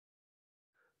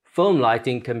Film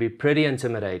lighting can be pretty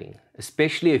intimidating,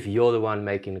 especially if you're the one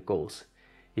making the calls.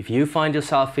 If you find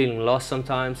yourself feeling lost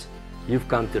sometimes, you've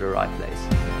come to the right place.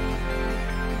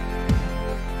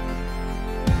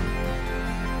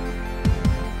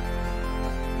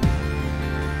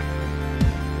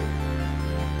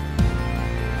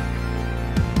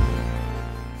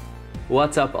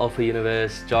 What's up Alpha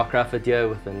Universe, Jacques here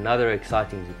with another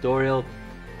exciting tutorial.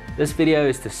 This video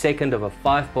is the second of a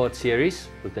 5-part series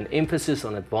with an emphasis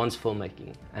on advanced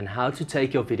filmmaking and how to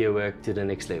take your video work to the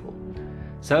next level.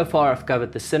 So far I've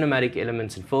covered the cinematic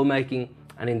elements in filmmaking,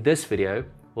 and in this video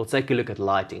we'll take a look at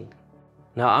lighting.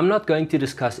 Now I'm not going to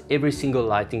discuss every single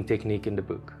lighting technique in the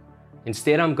book.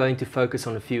 Instead I'm going to focus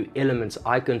on a few elements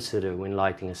I consider when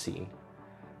lighting a scene.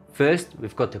 First,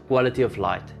 we've got the quality of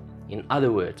light. In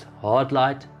other words, hard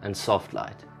light and soft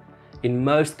light. In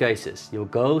most cases, your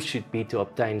goal should be to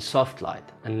obtain soft light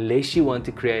unless you want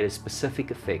to create a specific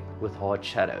effect with hard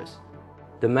shadows.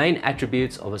 The main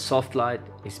attributes of a soft light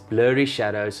is blurry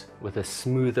shadows with a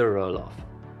smoother roll-off.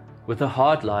 With a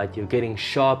hard light, you're getting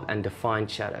sharp and defined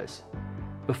shadows.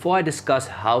 Before I discuss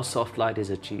how soft light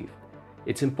is achieved,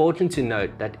 it's important to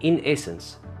note that in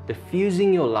essence,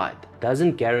 diffusing your light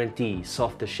doesn't guarantee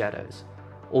softer shadows,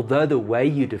 although the way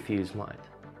you diffuse might.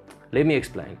 Let me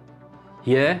explain.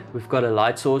 Here we've got a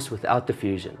light source without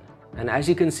diffusion, and as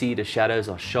you can see the shadows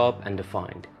are sharp and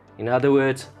defined. In other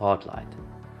words, hard light.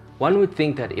 One would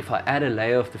think that if I add a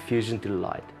layer of diffusion to the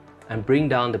light and bring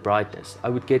down the brightness, I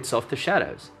would get softer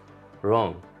shadows.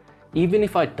 Wrong. Even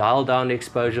if I dial down the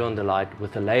exposure on the light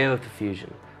with a layer of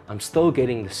diffusion, I'm still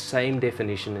getting the same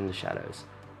definition in the shadows.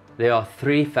 There are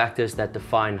 3 factors that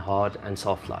define hard and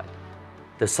soft light: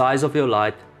 the size of your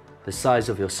light, the size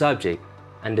of your subject,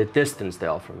 and the distance they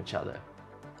are from each other.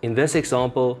 In this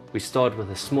example, we start with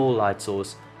a small light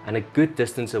source and a good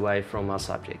distance away from our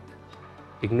subject.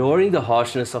 Ignoring the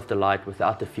harshness of the light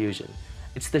without diffusion,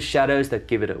 it's the shadows that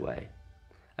give it away.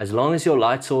 As long as your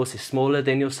light source is smaller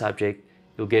than your subject,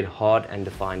 you'll get hard and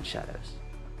defined shadows.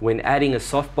 When adding a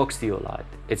softbox to your light,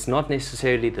 it's not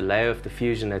necessarily the layer of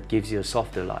diffusion that gives you a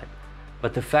softer light,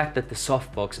 but the fact that the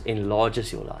softbox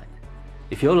enlarges your light.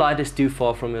 If your light is too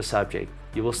far from your subject,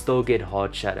 you will still get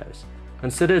hard shadows.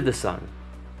 Consider the sun.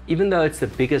 Even though it's the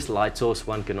biggest light source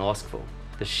one can ask for,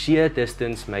 the sheer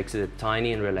distance makes it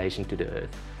tiny in relation to the earth,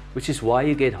 which is why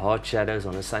you get hard shadows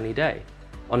on a sunny day.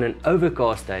 On an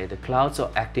overcast day, the clouds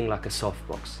are acting like a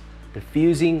softbox,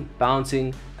 diffusing,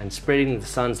 bouncing, and spreading the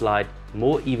sun's light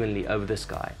more evenly over the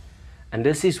sky. And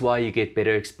this is why you get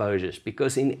better exposures,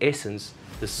 because in essence,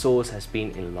 the source has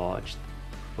been enlarged.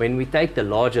 When we take the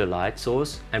larger light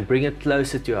source and bring it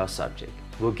closer to our subject,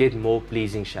 we'll get more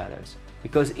pleasing shadows,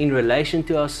 because in relation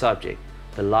to our subject,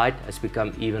 the light has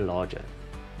become even larger.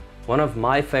 One of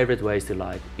my favorite ways to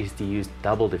light is to use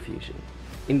double diffusion.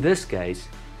 In this case,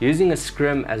 using a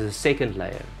scrim as a second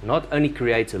layer not only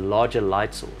creates a larger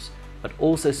light source, but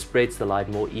also spreads the light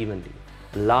more evenly,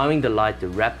 allowing the light to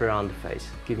wrap around the face,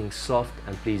 giving soft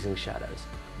and pleasing shadows.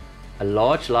 A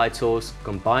large light source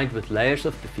combined with layers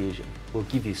of diffusion will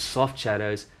give you soft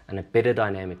shadows and a better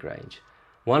dynamic range,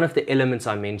 one of the elements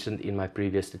I mentioned in my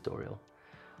previous tutorial.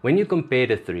 When you compare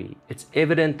the 3, it's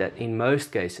evident that in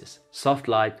most cases, soft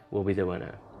light will be the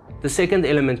winner. The second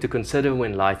element to consider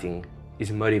when lighting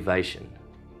is motivation.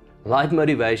 Light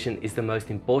motivation is the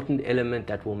most important element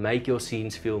that will make your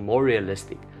scenes feel more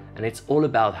realistic, and it's all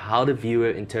about how the viewer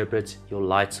interprets your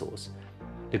light source.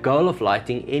 The goal of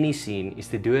lighting any scene is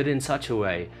to do it in such a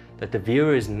way that the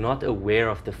viewer is not aware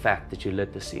of the fact that you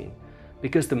lit the scene,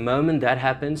 because the moment that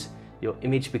happens, your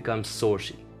image becomes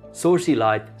sourcey. Sourcey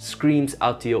light screams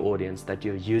out to your audience that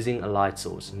you're using a light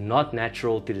source not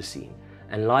natural to the scene,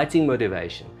 and lighting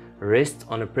motivation rests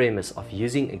on a premise of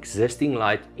using existing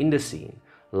light in the scene,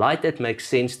 light that makes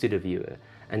sense to the viewer,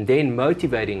 and then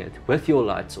motivating it with your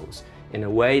light source in a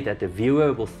way that the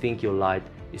viewer will think your light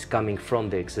is coming from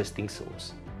the existing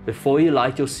source. Before you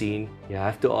light your scene, you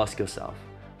have to ask yourself,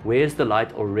 where is the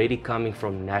light already coming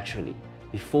from naturally,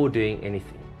 before doing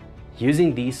anything?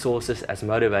 Using these sources as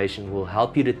motivation will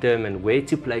help you determine where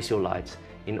to place your lights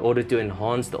in order to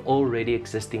enhance the already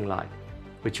existing light,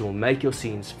 which will make your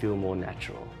scenes feel more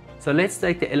natural. So let's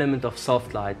take the element of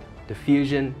soft light,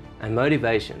 diffusion, and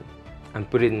motivation and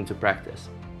put it into practice.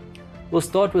 We'll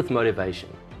start with motivation.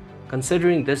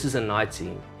 Considering this is a night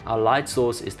scene, our light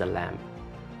source is the lamp.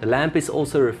 The lamp is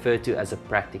also referred to as a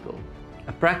practical.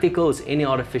 A practical is any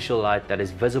artificial light that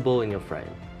is visible in your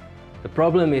frame. The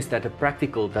problem is that a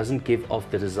practical doesn't give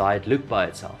off the desired look by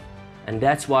itself, and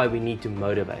that's why we need to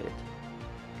motivate it.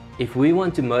 If we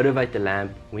want to motivate the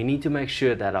lamp, we need to make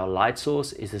sure that our light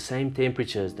source is the same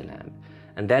temperature as the lamp,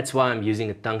 and that's why I'm using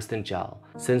a tungsten gel,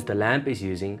 since the lamp is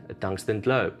using a tungsten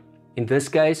globe. In this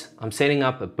case, I'm setting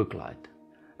up a booklight.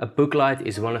 A booklight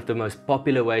is one of the most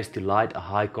popular ways to light a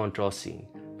high contrast scene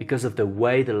because of the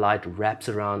way the light wraps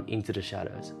around into the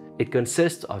shadows. It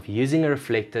consists of using a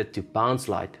reflector to bounce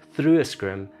light through a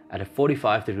scrim at a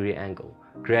 45-degree angle,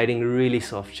 creating really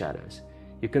soft shadows.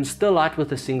 You can still light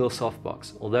with a single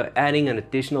softbox, although adding an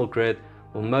additional grid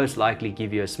will most likely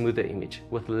give you a smoother image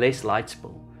with less light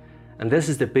spill. And this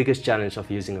is the biggest challenge of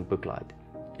using a booklight: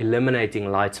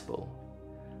 eliminating light spill.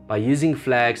 By using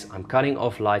flags, I'm cutting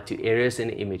off light to areas in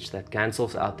the image that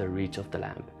cancels out the reach of the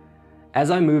lamp.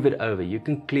 As I move it over, you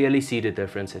can clearly see the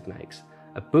difference it makes.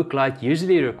 A booklight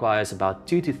usually requires about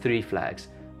 2 to 3 flags,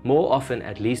 more often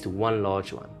at least one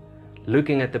large one.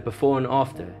 Looking at the before and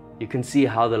after, you can see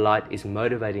how the light is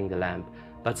motivating the lamp,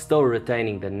 but still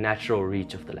retaining the natural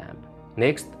reach of the lamp.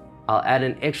 Next, I'll add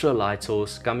an extra light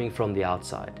source coming from the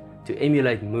outside to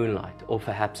emulate moonlight or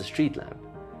perhaps a street lamp.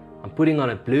 I'm putting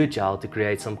on a blue gel to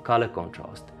create some color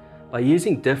contrast. By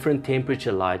using different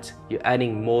temperature lights, you're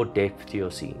adding more depth to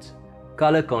your scenes.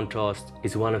 Color contrast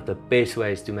is one of the best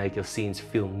ways to make your scenes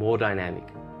feel more dynamic,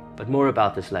 but more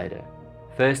about this later.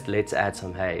 First, let's add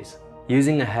some haze.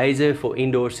 Using a hazer for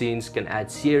indoor scenes can add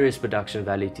serious production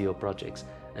value to your projects,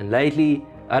 and lately,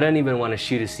 I don't even want to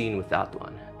shoot a scene without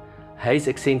one. Haze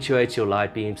accentuates your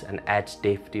light beams and adds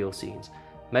depth to your scenes,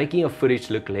 making your footage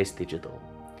look less digital.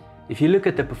 If you look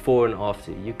at the before and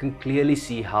after, you can clearly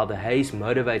see how the haze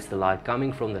motivates the light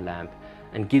coming from the lamp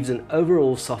and gives an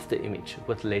overall softer image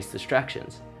with less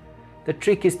distractions. The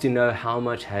trick is to know how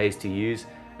much haze to use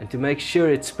and to make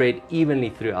sure it's spread evenly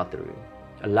throughout the room,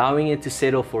 allowing it to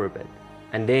settle for a bit,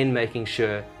 and then making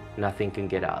sure nothing can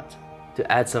get out.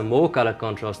 To add some more color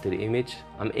contrast to the image,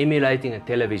 I'm emulating a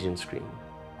television screen.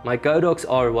 My Godox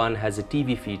R1 has a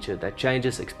TV feature that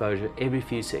changes exposure every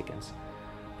few seconds.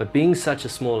 But being such a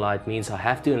small light means I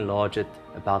have to enlarge it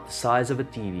about the size of a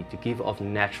TV to give off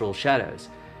natural shadows,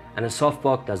 and a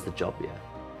softbox does the job here.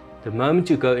 The moment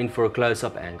you go in for a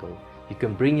close-up angle, you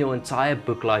can bring your entire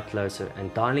booklight closer,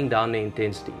 and dialing down the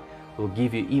intensity will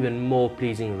give you even more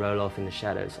pleasing roll-off in the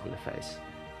shadows on the face.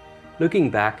 Looking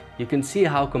back, you can see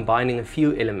how combining a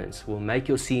few elements will make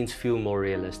your scenes feel more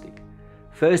realistic.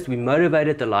 First, we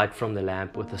motivated the light from the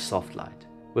lamp with a soft light.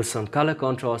 With some color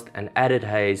contrast and added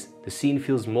haze, the scene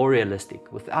feels more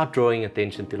realistic without drawing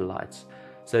attention to the lights.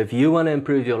 So if you want to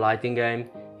improve your lighting game,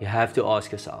 you have to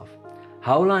ask yourself,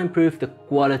 how will I improve the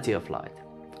quality of light?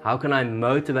 How can I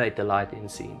motivate the light in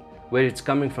scene, whether it's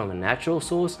coming from a natural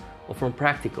source or from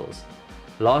practicals?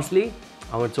 Lastly,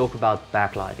 I want to talk about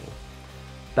backlighting.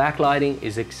 Backlighting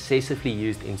is excessively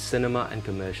used in cinema and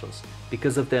commercials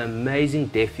because of the amazing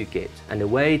depth you get and the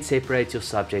way it separates your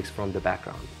subjects from the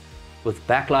background. With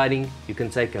backlighting, you can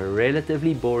take a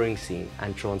relatively boring scene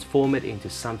and transform it into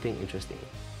something interesting.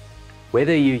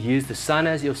 Whether you use the sun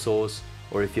as your source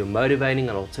or if you're motivating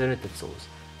an alternative source,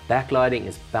 backlighting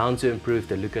is bound to improve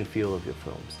the look and feel of your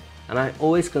films. And I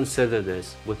always consider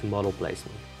this with model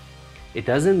placement. It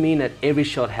doesn't mean that every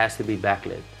shot has to be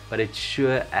backlit, but it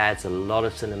sure adds a lot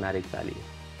of cinematic value.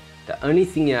 The only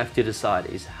thing you have to decide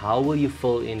is how will you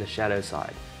fill in the shadow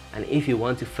side and if you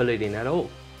want to fill it in at all.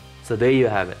 So there you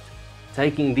have it.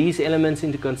 Taking these elements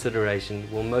into consideration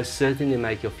will most certainly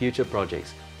make your future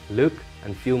projects look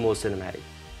and feel more cinematic.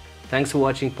 Thanks for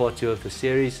watching part 2 of the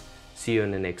series. See you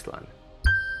in the next one.